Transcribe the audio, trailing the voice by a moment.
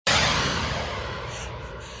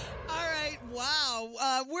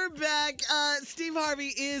We're back. Steve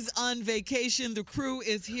Harvey is on vacation. The crew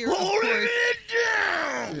is here. Holding it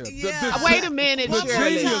down. Yeah. Wait a minute, One more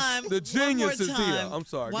Shirley. time. The genius One is more here. time. I'm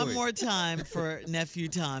sorry. One Go more ahead. time for nephew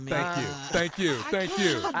Tommy. Thank you.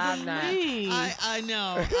 I'm not. I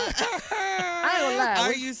know. I ain't gonna lie.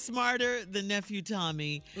 Are you smarter than nephew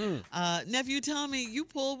Tommy? Nephew Tommy, you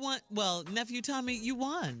pulled one. Well, nephew Tommy, you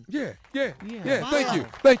won. Yeah. Wow.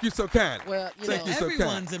 Thank you so kind. Well, you Thank know, you so kind.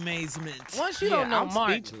 Everyone's amazement. once you don't know I'm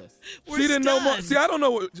Martin. speechless. We're She didn't know Martin. stunned. See, I don't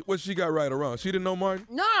know what she got right or wrong. She didn't know Martin?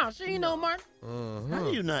 No, she ain't know Martin. How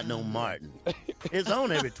do you not know Martin? It's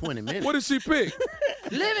on every 20 minutes. What did she pick?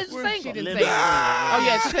 Living Where single. she She didn't didn't say say. anything. Oh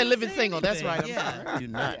yeah, she said living single. That's right. I'm Yeah. sorry. How do you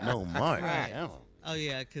not know Martin? Right. Damn. Oh,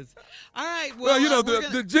 yeah, because, all right. Well, you know, we're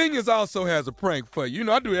the genius also has a prank for you. You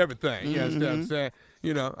know, I do everything. You understand what Mm-hmm. I'm saying?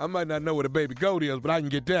 You know, I might not know what a baby goat is, but I can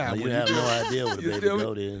get down. You with have it. no idea what a You baby feel me?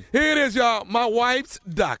 goat is. Here it is, y'all. My wife's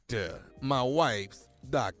doctor. My wife's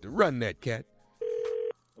doctor. Run that, cat.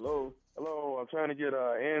 Hello, I'm trying to get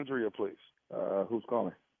Andrea, please. Who's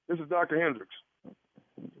calling? This is Dr. Hendricks.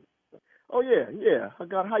 Oh, yeah.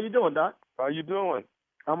 How you doing, Doc? How you doing?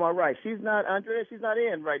 I'm all right. Andrea, she's not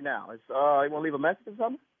in right now. You want to leave a message or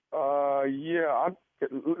something? Yeah,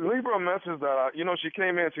 leave her a message that, she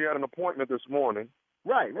came in, she had an appointment this morning.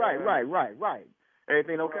 Right.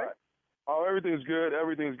 Everything okay? Right. Oh, everything's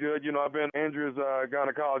good. You know, I've been Andrea's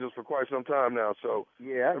gynecologist for quite some time now, so.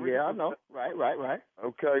 Yeah, I know. Right.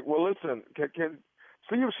 Okay, well, listen, can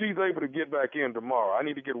see if she's able to get back in tomorrow. I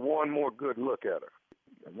need to get one more good look at her.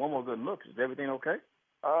 One more good look. Is everything okay?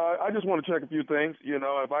 I just want to check a few things. You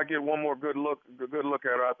know, if I get one more good look at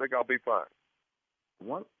her, I think I'll be fine.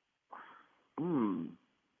 What?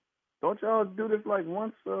 Don't y'all do this like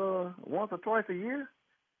once or twice a year?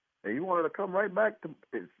 And you want her to come right back to?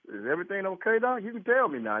 Is everything okay, Doc? You can tell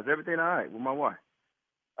me now. Is everything all right with my wife?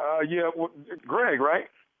 Yeah, well, Greg, right?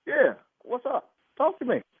 Yeah. What's up? Talk to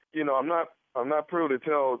me. You know, I'm not privy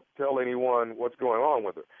to tell anyone what's going on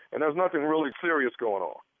with her, and there's nothing really serious going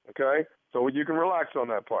on. Okay, so you can relax on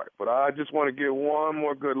that part. But I just want to get one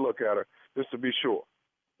more good look at her, just to be sure.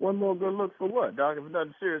 One more good look for what, Doc? If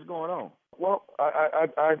nothing serious going on. Well,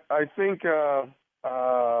 I think.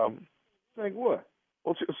 Think what?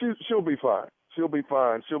 Well, she'll be fine. She'll be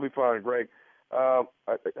fine, Greg.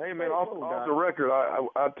 Hey, man, off the record,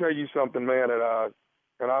 I'll tell you something, man, and I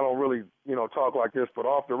don't really, talk like this, but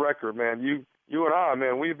off the record, man, you and I,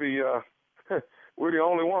 man, we're the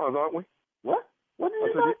only ones, aren't we? What? What did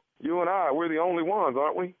you say? You and I, we're the only ones,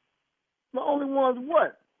 aren't we? The only ones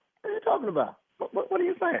what? What are you talking about? What are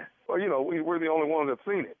you saying? Well, we're the only ones that've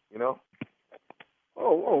seen it, Oh.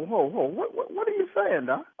 What are you saying,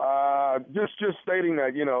 Doc? Just stating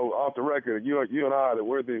that, off the record, you and I, that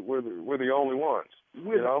we're the only ones.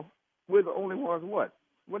 We're the only ones. What?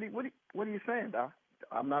 What are you saying, Doc?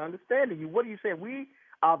 I'm not understanding you. What are you saying? We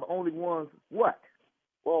are the only ones. What?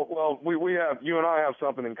 Well, we have, you and I have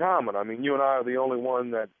something in common. I mean, you and I are the only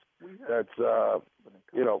one that's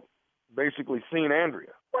basically seen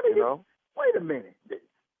Andrea. What are you? Wait a minute.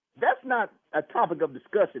 That's not a topic of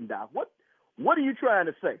discussion, Doc. What are you trying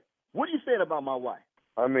to say? What are you saying about my wife?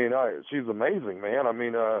 I mean, she's amazing, man. I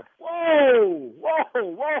mean, Whoa! I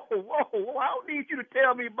don't need you to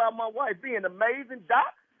tell me about my wife being amazing,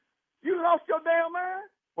 Doc. You lost your damn mind?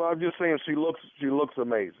 Well, I'm just saying she looks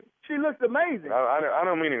amazing. She looks amazing. I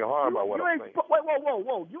don't mean any harm by what I'm saying. Wait,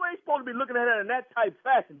 whoa. You ain't supposed to be looking at her in that type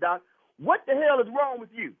fashion, Doc. What the hell is wrong with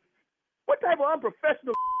you? What type of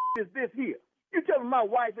unprofessional is this here? You tell me my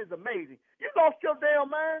wife is amazing. You lost your damn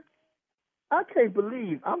mind? I can't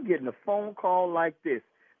believe I'm getting a phone call like this.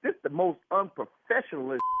 This is the most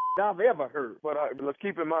unprofessional I've ever heard. But let's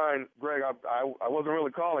keep in mind, Greg, I wasn't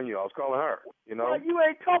really calling you. I was calling her, Well, you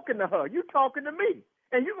ain't talking to her. You talking to me.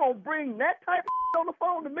 And you going to bring that type of on the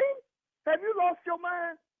phone to me? Have you lost your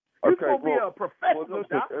mind? You're supposed to be a professional,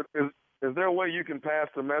 Doc. Is there a way you can pass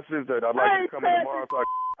the message that I'd like to come in tomorrow?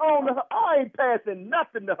 I ain't passing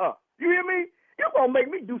nothing to her. You hear me? You're going to make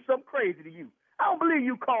me do something crazy to you. I don't believe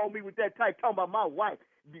you called me with that type talking about my wife.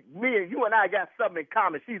 Me and you and I got something in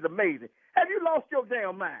common. She's amazing. Have you lost your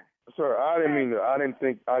damn mind? Sir, I didn't mean to. I didn't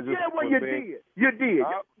think. I just. Yeah, well, you did. You did.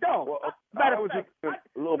 I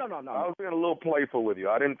was being a little playful with you.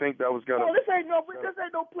 I didn't think that was gonna. No, this ain't no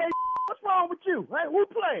play. What's wrong with you? Hey, who's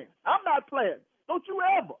playing? I'm not playing. Don't you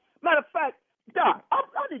ever. Matter of fact, Doc, I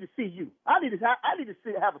need to see you. I need to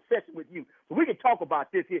have a session with you so we can talk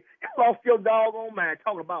about this here. You lost your doggone mind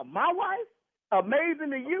talking about my wife.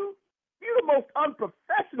 Amazing to you? You the most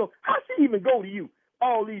unprofessional. How she even go to you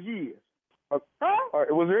all these years? Huh? All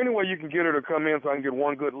right, was there any way you can get her to come in so I can get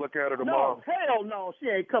one good look at her tomorrow? No, hell no. She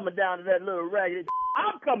ain't coming down to that little raggedy.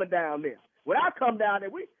 I'm coming down there. When I come down there,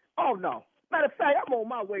 oh no. Matter of fact, I'm on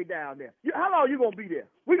my way down there. How long you gonna be there?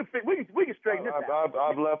 We can straighten this out.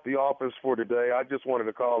 I've left the office for today. I just wanted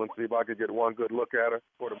to call and see if I could get one good look at her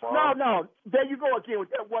for tomorrow. No. There you go again with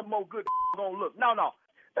that one more good gonna look. No.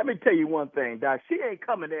 Let me tell you one thing, Doc. She ain't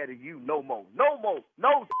coming there to you no more. No more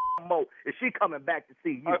is she coming back to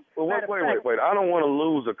see you. Wait. I don't want to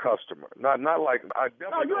lose a customer. Not like I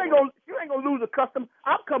definitely. No, you ain't gonna lose a customer.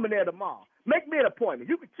 I'm coming there tomorrow. Make me an appointment.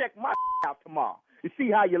 You can check my out tomorrow to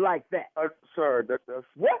see how you like that. Sir, that's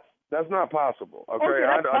what? That's not possible. Okay,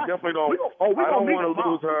 that's I definitely don't. I don't want to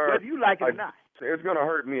lose her. Whether you like it or not. It's gonna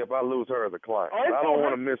hurt me if I lose her as a client. I don't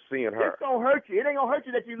want to miss seeing her. It's gonna hurt you. It ain't gonna hurt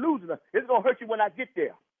you that you're losing her. It's gonna hurt you when I get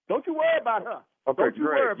there. Don't you worry about her. Okay, Don't you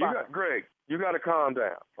worry about her. Greg, you got to calm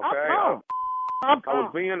down. Okay, I'm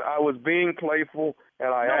calm. I was being playful, and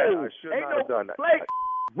I should not have done that.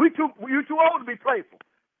 You too old to be playful.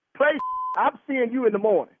 I'm seeing you in the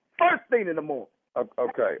morning. First thing in the morning.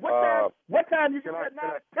 Okay. What time you get at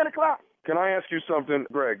 10 o'clock? Can I ask you something,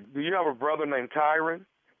 Greg? Do you have a brother named Tyron?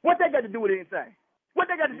 What that got to do with anything? What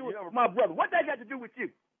that got to do with my brother? What that got to do with you?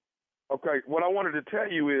 Okay, what I wanted to tell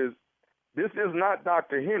you is this is not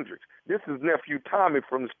Dr. Hendricks. This is Nephew Tommy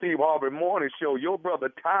from the Steve Harvey Morning Show. Your brother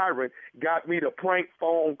Tyron got me to prank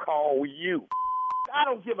phone call you. I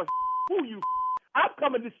don't give a who you. I'm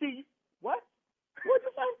coming to see you. What? What'd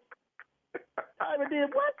you say? Tyron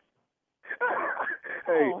did what?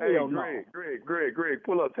 Greg,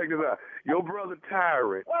 pull up. Check this out. Your brother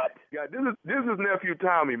Tyron. What? Yeah, this is Nephew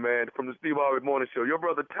Tommy, man, from the Steve Harvey Morning Show. Your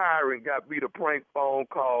brother Tyron got me to prank phone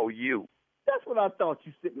call you. That's what I thought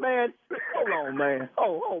you said, man. Hold on, man.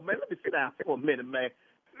 Oh, man. Let me sit down for a minute, man.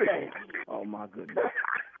 Damn. Oh my goodness.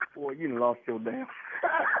 Boy, you done lost your damn.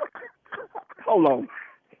 Hold on,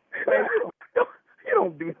 man. You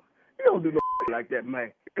don't do no like that,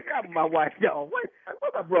 man. I'm my wife, y'all. What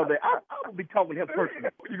my brother? I will be talking to him personally.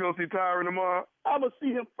 You gonna see Tyron tomorrow? I'm gonna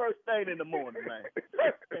see him first thing in the morning, man.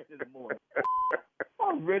 First thing in the morning.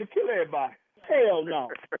 I'm ready to kill everybody. Hell no.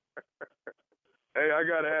 Hey, I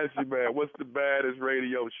gotta ask you, man, what's the baddest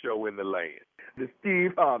radio show in the land? The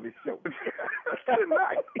Steve Harvey Show.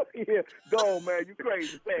 Yeah, go on, man. You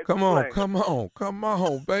crazy, man. Come on,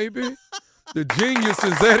 baby. The genius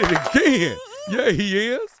is at it again. Yeah, he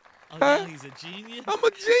is. Oh, yeah, he's a genius. I'm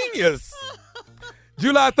a genius.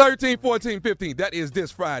 July 13, 14, 15. That is this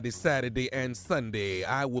Friday, Saturday, and Sunday.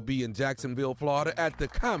 I will be in Jacksonville, Florida at the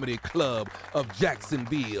Comedy Club of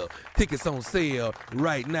Jacksonville. Tickets on sale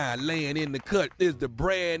right now. Laying in the cut is the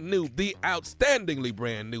outstandingly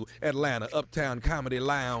brand new Atlanta Uptown Comedy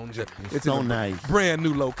Lounge. It's so nice. Brand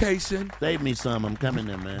new location. Save me some. I'm coming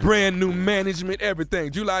there, man. Brand new management,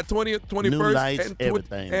 everything. July 20th, 21st, new lights, and,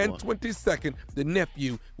 everything, and 22nd. The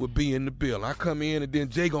nephew will be in the building. I come in, and then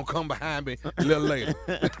Jay gonna come behind me a little later.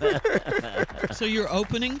 So you're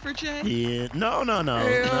opening for Jay? Yeah. No. Hell no.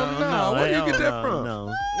 Where do you get that from?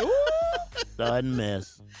 No. Starting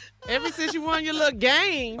mess. Ever since you won your little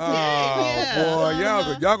game. Oh, boy.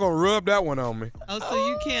 Y'all gonna rub that one on me. Oh, so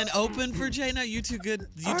you can't open for Jay? No, you too good.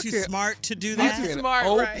 You too smart to do that? I can smart,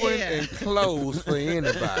 open right? and close for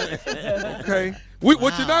anybody. Okay?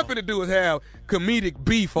 What you're not going to do is have comedic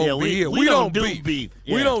beef over here. We don't do beef.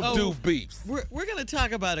 Yeah. We don't do beefs. We're going to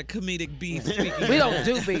talk about a comedic beef. We don't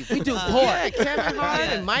do beef. We do pork. Yeah, Kevin Hart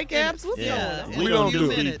and Mike Epps. What's going on? We don't do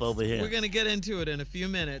beef over here. We're going to get into it in a few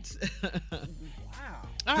minutes. Wow.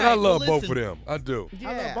 I love both of them. I do.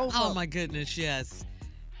 Yeah. I love both of Oh, them. my goodness, yes.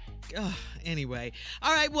 Anyway.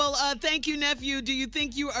 All right, well, thank you, Nephew. Do you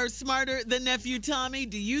think you are smarter than Nephew Tommy?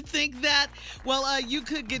 Do you think that? Well, you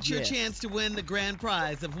could get your chance to win the grand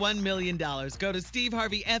prize of $1 million. Go to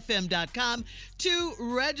steveharveyfm.com to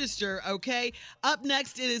register, okay? Up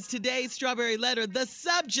next, it is today's Strawberry Letter. The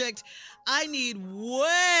subject, I need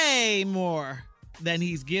way more than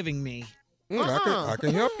he's giving me. I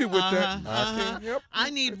can help you with that. I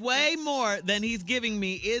need way more than he's giving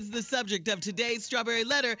me is the subject of today's Strawberry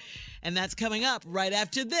Letter, and that's coming up right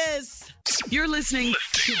after this. You're listening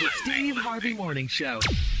to the Steve Harvey Morning Show.